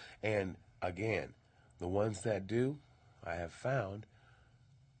up. And again, the ones that do, I have found,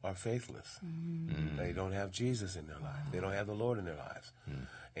 are faithless. They don't have Jesus in their life. They don't have the Lord in their lives.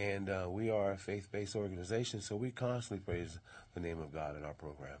 And we are a faith-based organization, so we constantly praise the name of God in our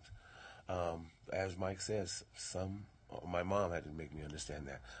programs. As Mike says, my mom had to make me understand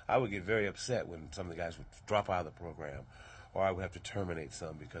that. I would get very upset when some of the guys would drop out of the program, or I would have to terminate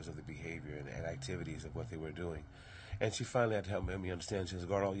some because of the behavior and activities of what they were doing. And she finally had to help me understand. She says,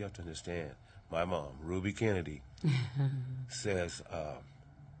 Gardol, you have to understand. My mom, Ruby Kennedy, says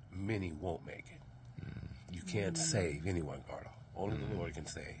many won't make it. You can't save anyone, Gardol. Only the Lord can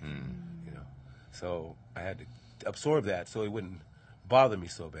save. So I had to absorb that so it wouldn't bother me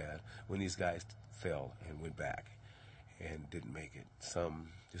so bad when these guys fell and went back and didn't make it. Some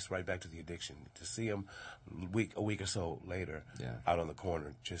just right back to the addiction. To see them a week or so later out on the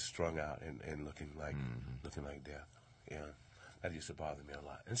corner, just strung out and looking like death. Yeah, that used to bother me a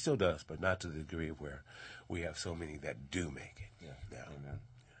lot, and still does, but not to the degree of where we have so many that do make it. Yeah. Amen.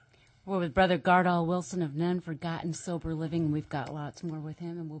 We're with Brother Gardol Wilson of None Forgotten Sober Living. We've got lots more with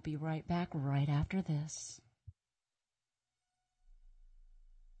him, and we'll be right back right after this.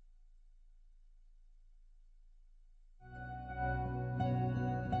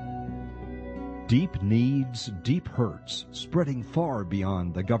 Deep needs, deep hurts, spreading far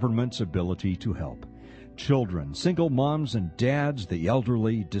beyond the government's ability to help. Children, single moms and dads, the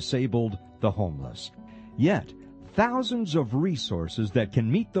elderly, disabled, the homeless. Yet, thousands of resources that can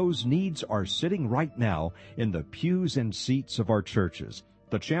meet those needs are sitting right now in the pews and seats of our churches.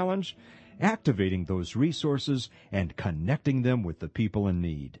 The challenge? Activating those resources and connecting them with the people in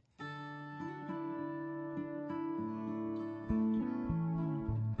need.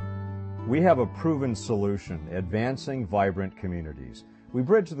 We have a proven solution, advancing vibrant communities. We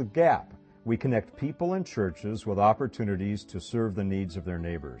bridge the gap. We connect people and churches with opportunities to serve the needs of their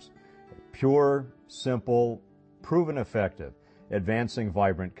neighbors. Pure, simple, proven effective, advancing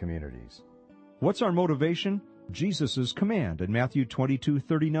vibrant communities. What's our motivation? Jesus' command in Matthew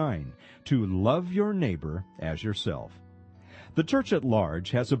 22:39, to love your neighbor as yourself. The church at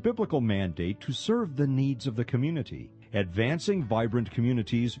large has a biblical mandate to serve the needs of the community. Advancing Vibrant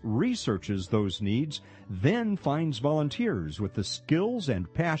Communities researches those needs, then finds volunteers with the skills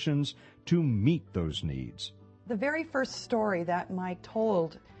and passions to meet those needs. The very first story that Mike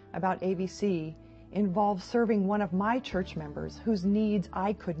told about AVC involved serving one of my church members whose needs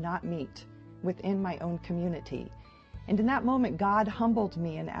I could not meet within my own community. And in that moment, God humbled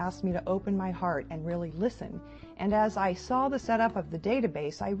me and asked me to open my heart and really listen. And as I saw the setup of the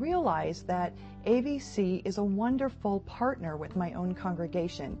database, I realized that AVC is a wonderful partner with my own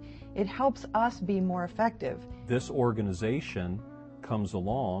congregation. It helps us be more effective. This organization comes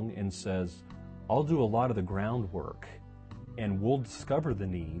along and says, I'll do a lot of the groundwork and we'll discover the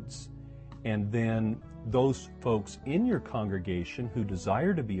needs, and then those folks in your congregation who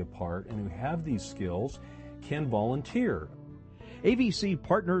desire to be a part and who have these skills can volunteer. AVC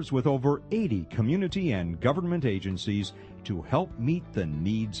partners with over 80 community and government agencies to help meet the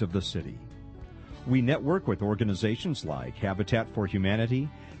needs of the city. We network with organizations like Habitat for Humanity,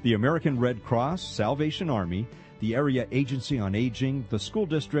 the American Red Cross, Salvation Army, the Area Agency on Aging, the school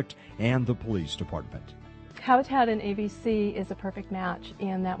district, and the police department. Habitat and AVC is a perfect match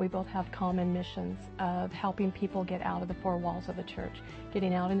in that we both have common missions of helping people get out of the four walls of a church,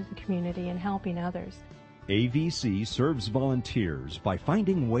 getting out into the community and helping others. AVC serves volunteers by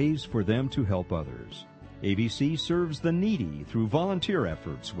finding ways for them to help others. AVC serves the needy through volunteer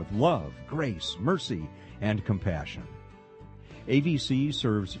efforts with love, grace, mercy, and compassion. AVC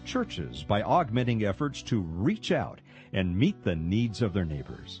serves churches by augmenting efforts to reach out and meet the needs of their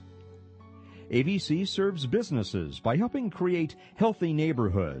neighbors. AVC serves businesses by helping create healthy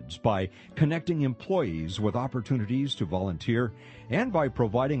neighborhoods, by connecting employees with opportunities to volunteer, and by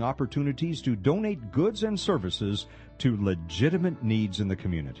providing opportunities to donate goods and services to legitimate needs in the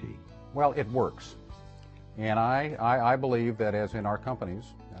community. Well, it works. And I believe that, as in our companies,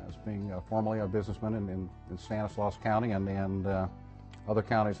 as being formerly a businessman in Stanislaus County and other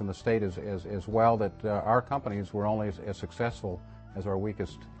counties in the state as well, that our companies were only as successful as our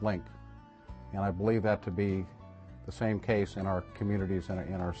weakest link. And I believe that to be the same case in our communities and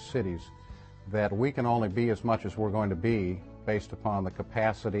in our cities, that we can only be as much as we're going to be based upon the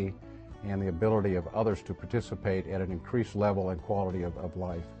capacity and the ability of others to participate at an increased level and quality of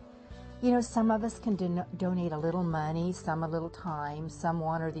life. You know, some of us can donate a little money, some a little time, some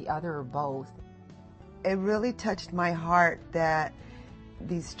one or the other or both. It really touched my heart that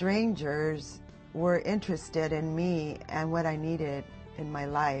these strangers were interested in me and what I needed in my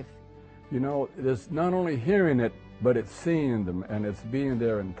life. You know, it's not only hearing it, but it's seeing them, and it's being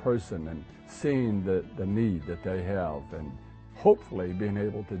there in person and seeing the need that they have, and hopefully being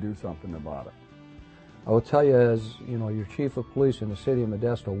able to do something about it. I will tell you, as you know, your chief of police in the city of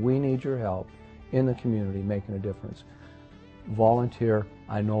Modesto, we need your help in the community making a difference. Volunteer.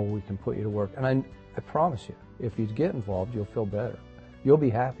 I know we can put you to work, and I promise you, if you get involved, you'll feel better. You'll be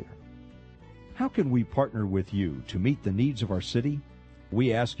happier. How can we partner with you to meet the needs of our city?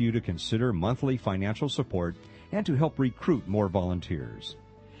 We ask you to consider monthly financial support and to help recruit more volunteers.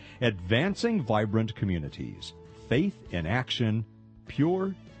 Advancing Vibrant Communities. Faith in action,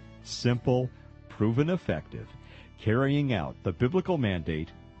 pure, simple, proven effective, carrying out the biblical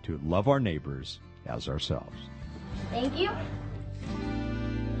mandate to love our neighbors as ourselves. Thank you.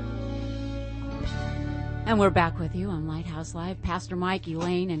 And we're back with you on Lighthouse Live. Pastor Mike,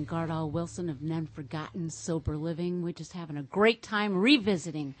 Elaine, and Gardol Wilson of None Forgotten Sober Living. We're just having a great time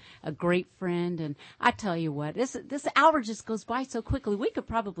revisiting a great friend. And I tell you what, this hour just goes by so quickly. We could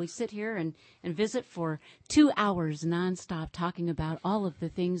probably sit here and visit for 2 hours nonstop talking about all of the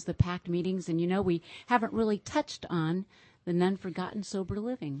things, the packed meetings. And, you know, we haven't really touched on the None Forgotten Sober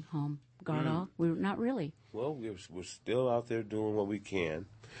Living home, Gardol. We're not really. Well, we're still out there doing what we can.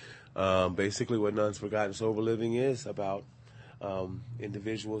 Basically, what None's Forgotten Sober Living is about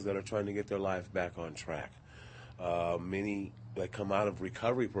individuals that are trying to get their life back on track. Many that come out of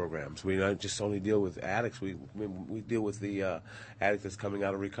recovery programs. We don't just only deal with addicts. We deal with the addict that's coming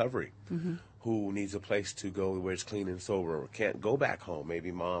out of recovery, who needs a place to go where it's clean and sober, or can't go back home.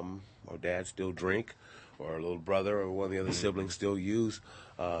 Maybe mom or dad still drink, or a little brother or one of the other siblings still use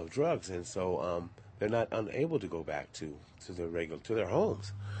drugs, and so they're not unable to go back to their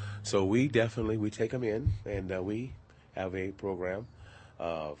homes. So we take them in, and we have a program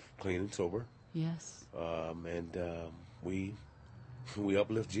clean and sober. Yes. And we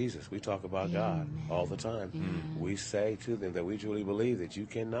uplift Jesus. We talk about God all the time. We say to them that we truly believe that you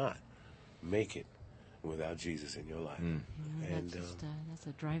cannot make it without Jesus in your life. And that's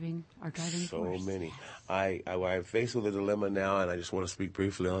our driving so force. many. I'm faced with a dilemma now, and I just want to speak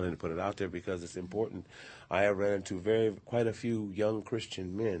briefly on it and put it out there because it's important. I have run into quite a few young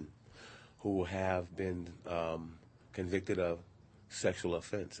Christian men who have been convicted of sexual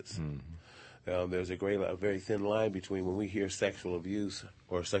offenses. There's a very thin line between when we hear sexual abuse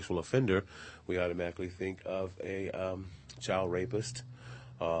or sexual offender, we automatically think of a child rapist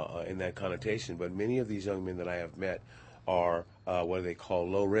in that connotation. But many of these young men that I have met are what they call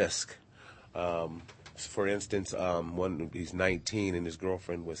low risk. For instance, he's 19 and his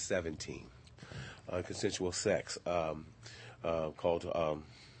girlfriend was 17. Consensual sex called...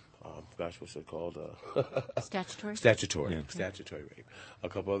 what's it called? Statutory? Statutory rape. A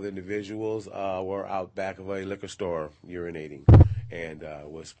couple other individuals were out back of a liquor store urinating and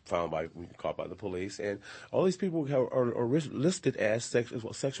was caught by the police. And all these people are listed as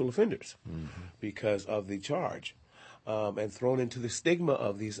sexual offenders because of the charge and thrown into the stigma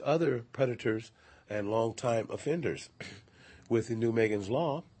of these other predators and longtime offenders. With the new Megan's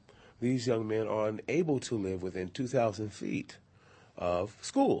Law, these young men are unable to live within 2,000 feet of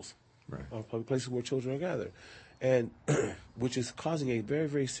schools, of public places where children are gathered, and which is causing a very,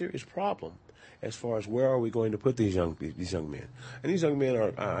 very serious problem as far as where are we going to put these young men. And these young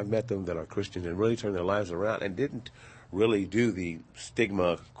men I've met them that are Christians and really turned their lives around and didn't really do the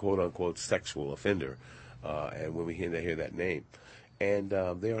stigma, quote unquote, sexual offender, and when we hear that name, and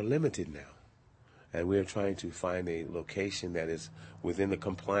they are limited now. And we are trying to find a location that is within the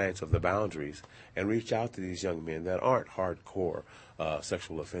compliance of the boundaries and reach out to these young men that aren't hardcore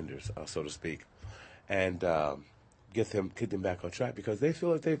sexual offenders, so to speak, and get them back on track because they feel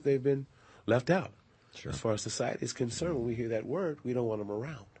like they've been left out. As far as society is concerned, when we hear that word, we don't want them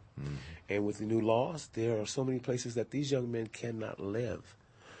around. And with the new laws, there are so many places that these young men cannot live.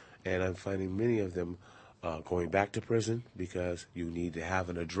 And I'm finding many of them going back to prison because you need to have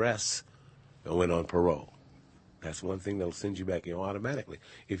an address when on parole. That's one thing that'll send you back automatically.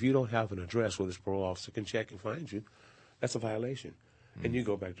 If you don't have an address where this parole officer can check and find you, that's a violation. And you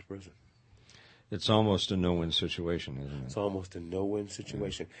go back to prison. It's almost a no-win situation, isn't it? It's almost a no-win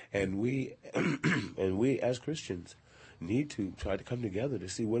situation. And we as Christians need to try to come together to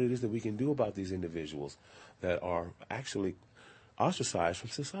see what it is that we can do about these individuals that are actually ostracized from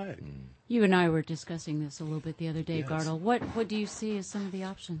society. You and I were discussing this a little bit the other day, Gardol. What do you see as some of the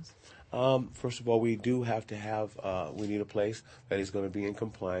options? First of all, we do have to have, we need a place that is going to be in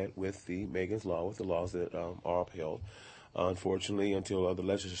compliance with the Megan's Law, with the laws that are upheld. Unfortunately, until the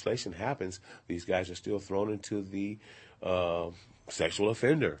legislation happens, these guys are still thrown into the sexual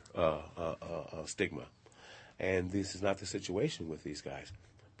offender stigma. And this is not the situation with these guys.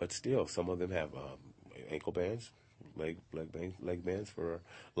 But still, some of them have ankle bands, leg bands for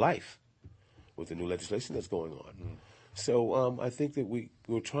life with the new legislation that's going on. So I think that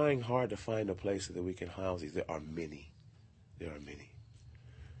we're trying hard to find a place that we can house these. There are many.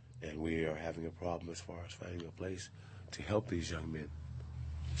 And we are having a problem as far as finding a place to help these young men.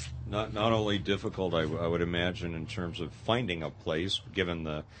 Not only difficult, I would imagine, in terms of finding a place, given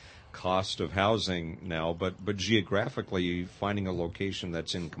the cost of housing now, but geographically finding a location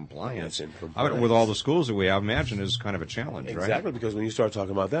that's in compliance. With all the schools that we have, I imagine is kind of a challenge, right? Exactly, because when you start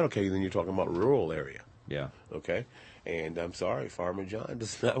talking about that, okay, then you're talking about rural area. Yeah. Okay? And I'm sorry, Farmer John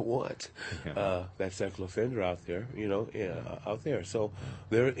does not want that sexual offender out there, out there. So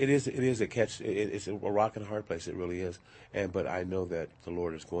it is a catch. It's a rock and a hard place. It really is. But I know that the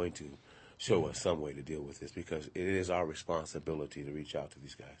Lord is going to show us some way to deal with this because it is our responsibility to reach out to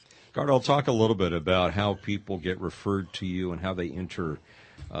these guys. Gardol, talk a little bit about how people get referred to you and how they enter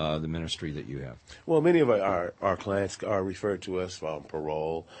the ministry that you have. Well, many of our clients are referred to us from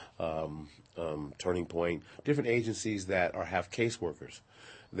Parole, Turning Point, different agencies that have caseworkers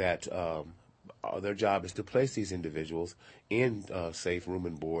that their job is to place these individuals in safe room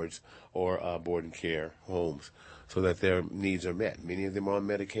and boards or board and care homes so that their needs are met. Many of them are on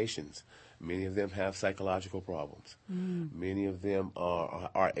medications. Many of them have psychological problems. Many of them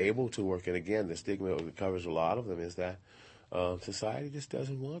are able to work. And again, the stigma that covers a lot of them is that society just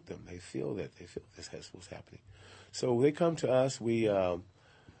doesn't want them. They feel this is what's happening. So they come to us. We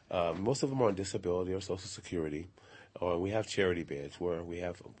most of them are on disability or Social Security, or we have charity beds where we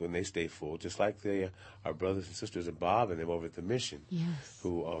have when they stay full, just like our brothers and sisters and Bob and them over at the mission,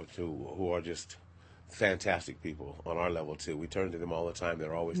 who are just fantastic people on our level too. We turn to them all the time.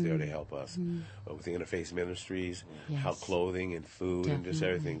 They're always there to help us. With the Interfaith Ministries, how clothing and food and just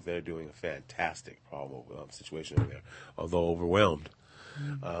everything, they're doing a fantastic situation over there, although overwhelmed.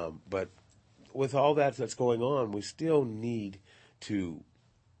 But with all that's going on, we still need to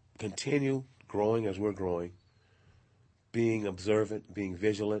continue growing as we're growing, being observant, being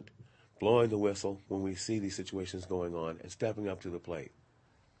vigilant, blowing the whistle when we see these situations going on, and stepping up to the plate.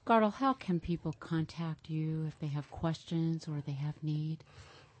 Gardol, how can people contact you if they have questions or they have need?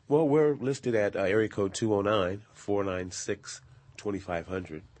 Well, we're listed at area code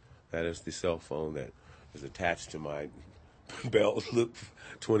 209-496-2500. That is the cell phone that is attached to my belt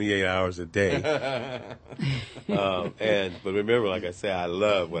 28 hours a day. But remember, like I say, I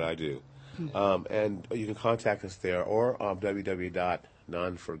love what I do. And you can contact us there or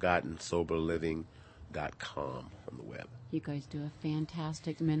www.nonforgottensoberliving.com on the web. You guys do a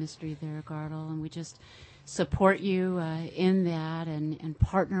fantastic ministry there, Gardol, and we just support you in that and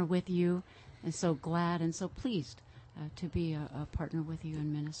partner with you. And so glad and so pleased to be a partner with you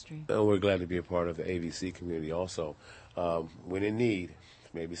in ministry. And we're glad to be a part of the AVC community also. When in need,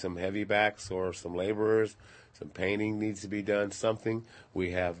 maybe some heavy backs or some laborers, some painting needs to be done, something.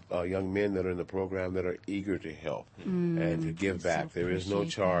 We have young men that are in the program that are eager to help and to give back. There is no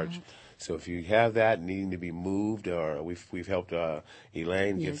charge. That. So if you have that needing to be moved, or we've helped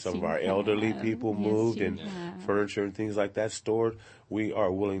Elaine get some of our elderly people moved and furniture and things like that stored, we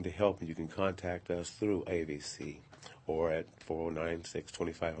are willing to help, and you can contact us through AVC or at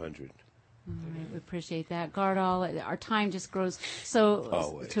 409-62500. All right, we appreciate that. Gardol, our time just grows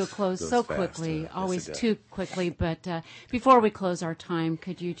to a close so quickly, always too quickly. But before we close our time,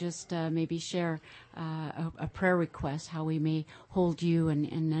 could you just maybe share a prayer request, how we may hold you and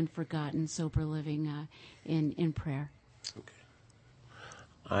Unforgotten Sober Living in prayer? Okay.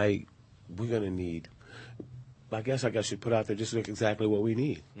 We're going to need, I guess I should put out there just exactly what we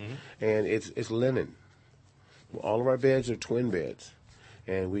need. And it's linen. All of our beds are twin beds.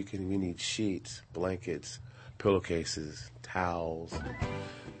 And we need sheets, blankets, pillowcases, towels,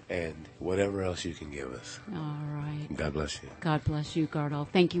 and whatever else you can give us. All right. God bless you. God bless you, Gardol.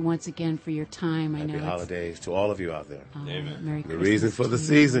 Thank you once again for your time. Happy holidays to all of you out there. Amen. Merry the Christmas reason for the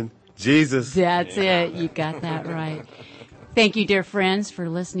season, Jesus. That's it. You got that right. Thank you, dear friends, for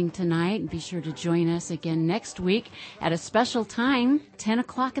listening tonight. And be sure to join us again next week at a special time, 10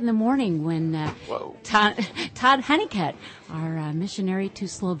 o'clock in the morning, when Todd Honeycutt, our missionary to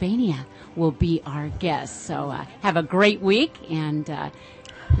Slovenia, will be our guest. So have a great week, and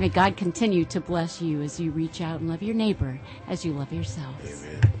may God continue to bless you as you reach out and love your neighbor as you love yourselves.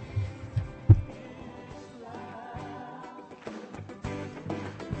 Amen.